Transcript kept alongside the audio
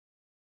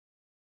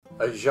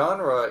A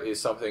genre is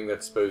something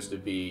that's supposed to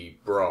be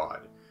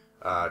broad.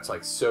 It's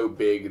like so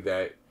big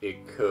that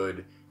it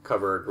could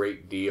cover a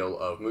great deal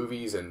of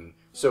movies, and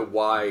so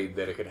wide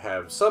that it could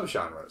have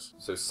subgenres.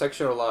 So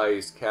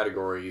sectionalized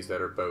categories that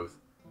are both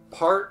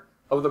part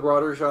of the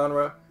broader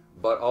genre,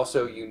 but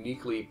also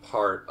uniquely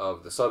part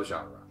of the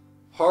subgenre.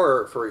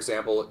 Horror, for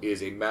example,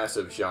 is a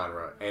massive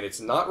genre, and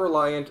it's not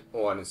reliant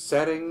on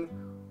setting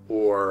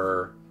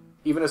or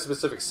even a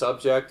specific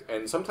subject,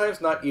 and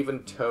sometimes not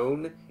even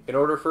tone, in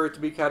order for it to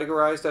be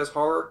categorized as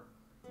horror.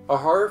 A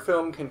horror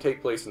film can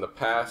take place in the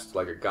past,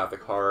 like a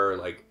gothic horror,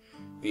 like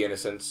The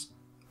Innocents,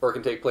 or it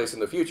can take place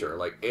in the future,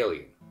 like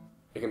Alien.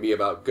 It can be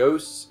about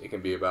ghosts, it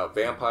can be about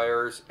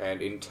vampires,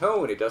 and in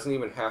tone it doesn't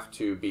even have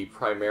to be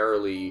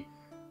primarily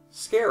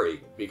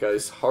scary,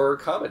 because horror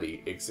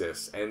comedy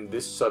exists, and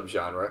this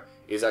subgenre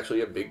is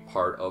actually a big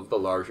part of the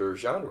larger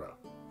genre.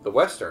 The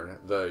Western,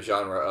 the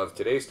genre of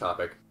today's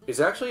topic, is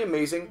actually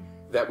amazing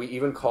that we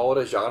even call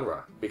it a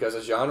genre, because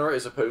a genre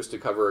is supposed to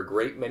cover a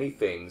great many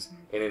things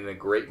and in a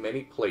great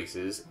many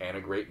places and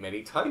a great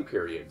many time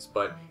periods,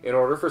 but in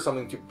order for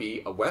something to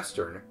be a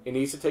Western, it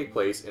needs to take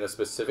place in a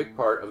specific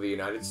part of the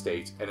United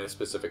States and at a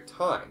specific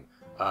time,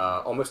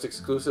 almost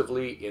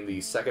exclusively in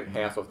the second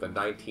half of the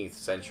 19th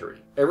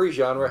century. Every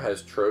genre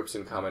has tropes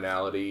and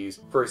commonalities.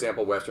 For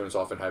example, Westerns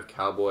often have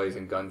cowboys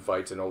and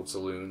gunfights and old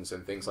saloons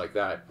and things like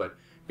that, but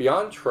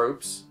beyond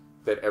tropes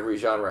that every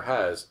genre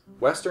has,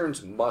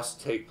 Westerns must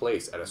take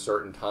place at a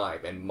certain time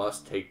and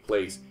must take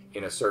place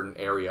in a certain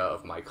area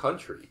of my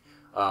country.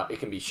 It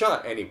can be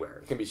shot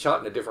anywhere. It can be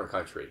shot in a different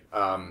country.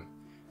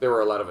 There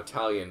were a lot of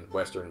Italian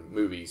Western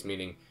movies,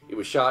 meaning it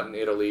was shot in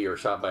Italy or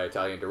shot by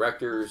Italian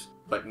directors,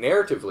 but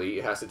narratively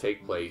it has to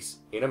take place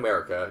in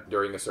America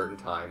during a certain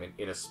time and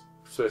in a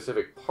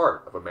specific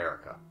part of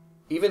America.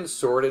 Even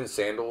Sword and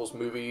Sandals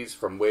movies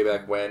from way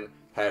back when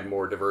had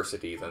more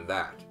diversity than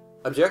that.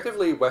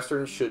 Objectively,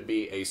 Westerns should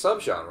be a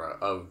subgenre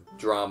of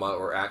drama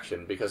or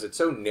action because it's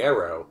so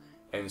narrow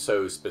and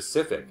so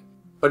specific.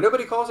 But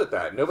nobody calls it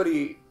that.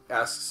 Nobody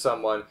asks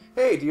someone,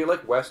 hey, do you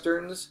like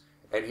Westerns?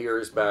 And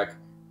hears back,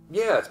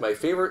 yeah, it's my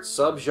favorite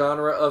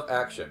subgenre of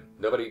action.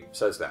 Nobody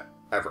says that,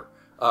 ever.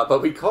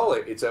 But we call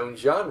it its own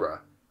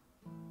genre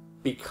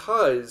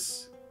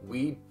because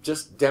we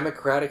just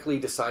democratically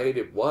decided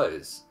it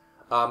was.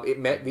 It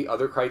met the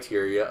other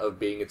criteria of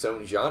being its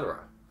own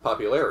genre,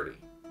 popularity.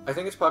 I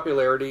think its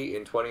popularity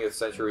in 20th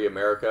century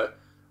America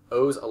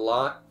owes a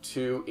lot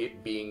to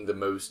it being the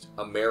most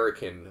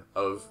American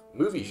of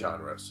movie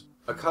genres.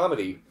 A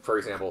comedy, for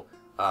example,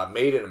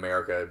 made in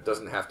America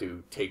doesn't have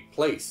to take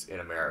place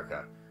in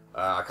America.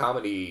 A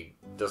comedy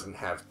doesn't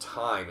have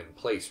time and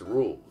place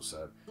rules.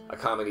 A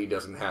comedy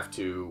doesn't have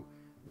to,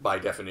 by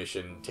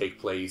definition, take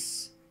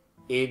place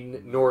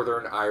in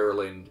Northern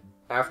Ireland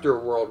after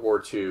World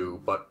War II,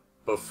 but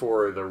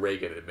before the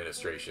Reagan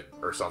administration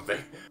or something.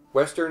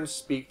 Westerns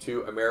speak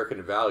to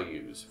American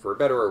values, for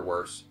better or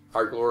worse,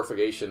 our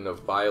glorification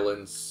of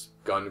violence,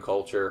 gun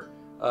culture,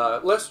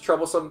 less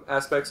troublesome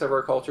aspects of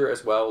our culture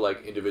as well,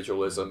 like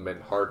individualism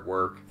and hard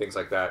work, things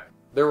like that.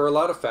 There were a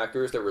lot of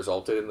factors that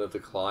resulted in the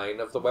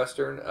decline of the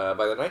Western.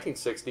 By the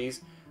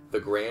 1960s, the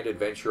grand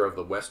adventure of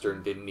the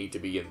Western didn't need to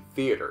be in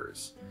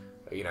theaters.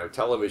 You know,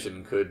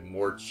 television could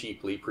more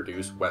cheaply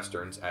produce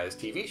Westerns as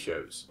TV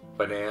shows.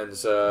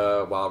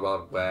 Bonanza, Wild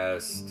Wild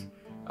West,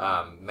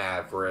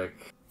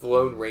 Maverick, The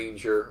Lone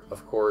Ranger,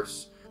 of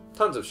course.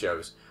 Tons of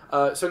shows.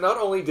 So not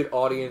only did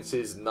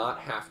audiences not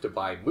have to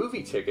buy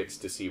movie tickets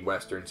to see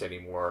Westerns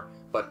anymore,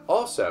 but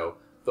also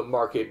the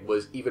market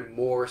was even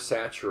more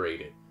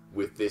saturated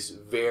with this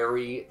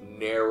very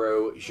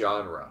narrow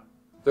genre.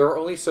 There are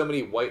only so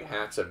many white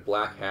hats and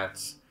black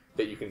hats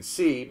that you can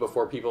see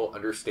before people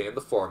understand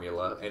the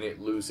formula and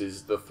it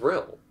loses the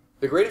thrill.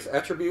 The greatest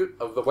attribute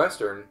of the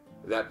Western,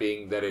 that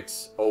being that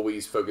it's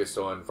always focused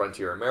on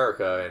frontier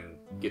America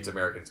and gets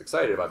Americans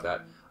excited about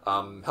that,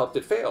 helped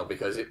it fail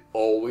because it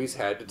always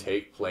had to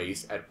take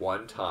place at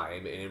one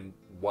time in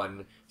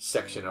one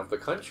section of the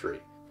country.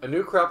 A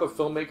new crop of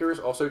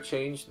filmmakers also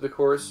changed the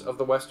course of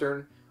the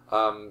Western,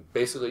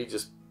 basically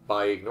just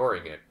by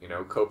ignoring it. You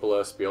know,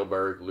 Coppola,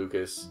 Spielberg,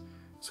 Lucas,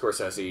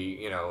 Scorsese,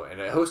 you know, and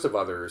a host of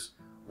others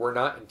were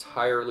not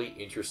entirely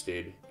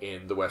interested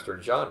in the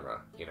Western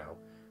genre. You know,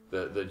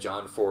 the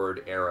John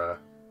Ford era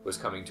was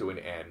coming to an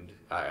end,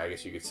 I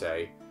guess you could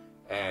say.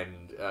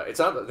 And it's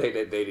not that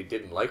they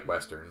didn't like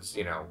Westerns,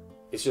 you know.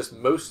 It's just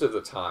most of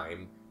the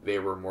time they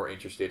were more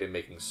interested in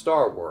making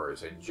Star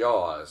Wars and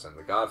Jaws and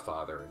The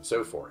Godfather and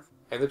so forth.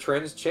 And the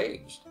trends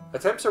changed.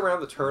 Attempts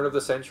around the turn of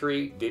the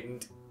century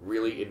didn't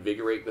really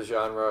invigorate the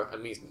genre,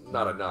 at least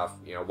not enough.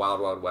 You know, Wild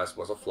Wild West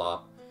was a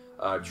flop.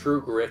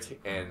 True Grit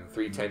and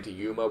 3:10 to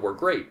Yuma were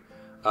great,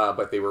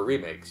 but they were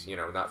remakes, you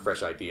know, not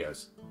fresh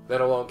ideas.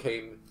 Then along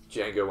came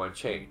Django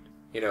Unchained.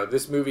 You know,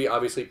 this movie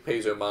obviously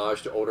pays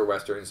homage to older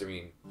Westerns, I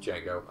mean,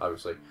 Django,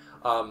 obviously,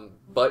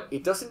 but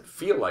it doesn't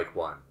feel like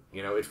one.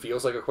 You know, it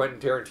feels like a Quentin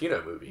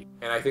Tarantino movie.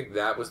 And I think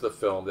that was the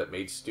film that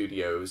made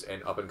studios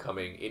and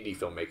up-and-coming indie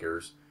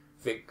filmmakers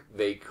think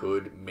they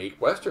could make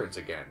Westerns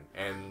again,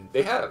 and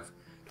they have.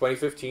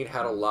 2015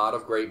 had a lot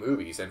of great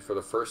movies, and for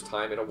the first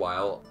time in a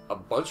while, a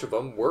bunch of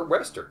them were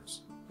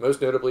westerns.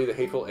 Most notably, The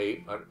Hateful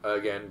Eight,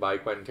 again by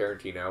Quentin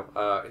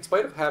Tarantino. In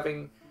spite of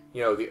having,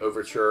 the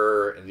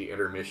overture and the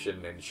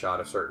intermission and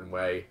shot a certain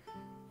way,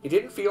 it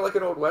didn't feel like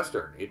an old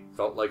western. It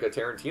felt like a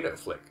Tarantino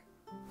flick.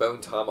 Bone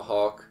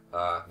Tomahawk,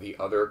 the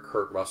other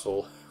Kurt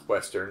Russell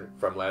western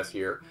from last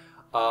year.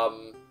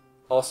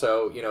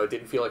 Also, it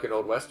didn't feel like an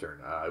old western.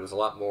 It was a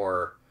lot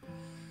more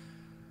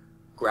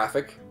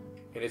graphic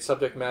in its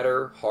subject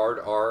matter, hard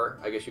R,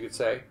 I guess you could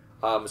say.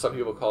 Some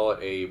people call it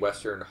a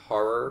western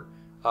horror.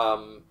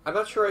 I'm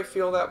not sure I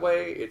feel that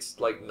way. It's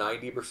like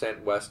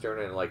 90%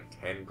 western and like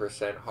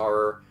 10%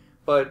 horror,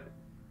 but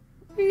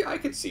I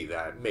could see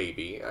that,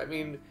 maybe. I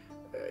mean,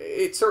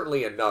 it's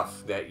certainly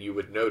enough that you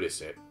would notice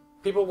it.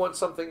 People want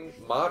something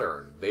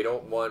modern. They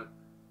don't want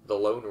the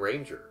Lone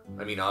Ranger.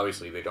 I mean,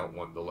 obviously they don't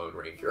want the Lone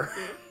Ranger.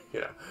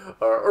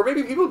 Or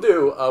maybe people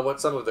do want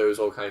some of those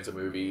old kinds of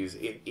movies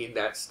in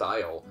that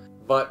style.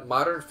 But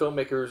modern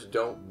filmmakers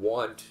don't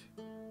want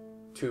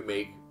to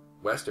make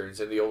westerns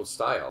in the old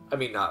style. I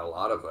mean, not a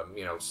lot of them.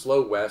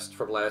 Slow West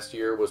from last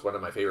year was one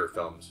of my favorite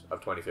films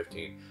of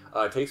 2015.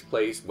 It takes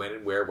place when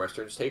and where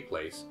westerns take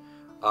place.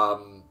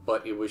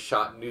 But it was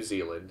shot in New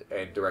Zealand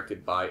and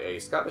directed by a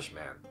Scottish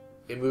man.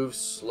 It moves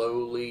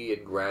slowly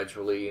and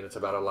gradually, and it's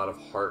about a lot of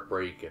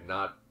heartbreak and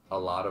not a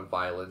lot of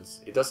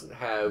violence. It doesn't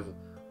have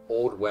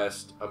Old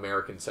West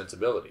American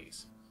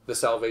sensibilities. The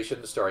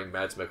Salvation, starring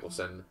Mads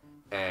Mikkelsen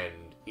and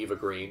Eva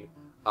Green,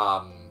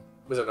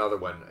 was another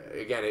one.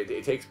 Again,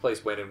 it takes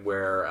place when and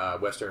where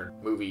Western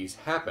movies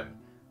happen,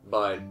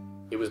 but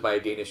it was by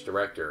a Danish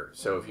director.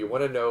 So if you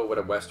want to know what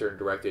a Western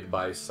directed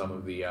by some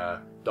of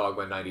the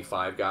Dogma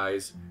 95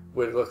 guys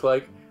would look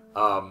like,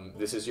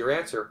 this is your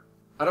answer.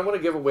 I don't want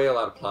to give away a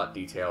lot of plot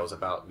details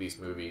about these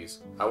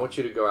movies. I want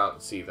you to go out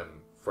and see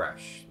them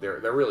fresh. They're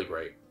really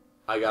great.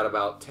 I got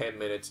about 10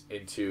 minutes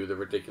into The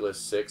Ridiculous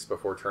Six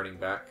before turning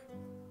back.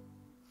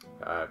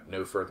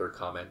 No further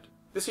comment.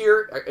 This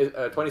year,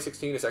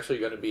 2016, is actually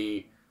going to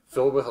be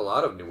filled with a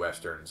lot of new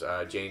westerns.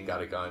 Jane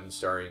Got a Gun,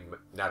 starring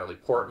Natalie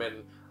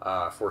Portman.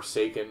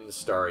 Forsaken,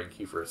 starring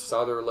Kiefer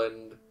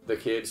Sutherland. The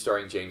Kid,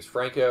 starring James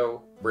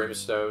Franco.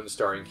 Brimstone,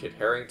 starring Kit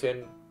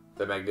Harington.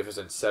 The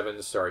Magnificent Seven,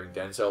 starring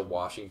Denzel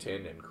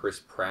Washington and Chris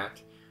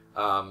Pratt.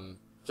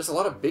 Just a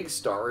lot of big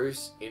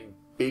stars in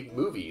big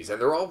movies,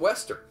 and they're all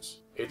westerns.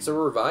 It's a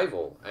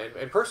revival,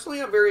 and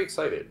personally I'm very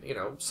excited.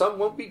 Some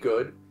won't be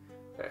good,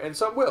 and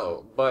some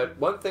will, but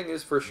one thing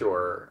is for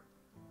sure,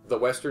 the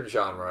western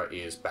genre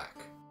is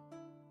back.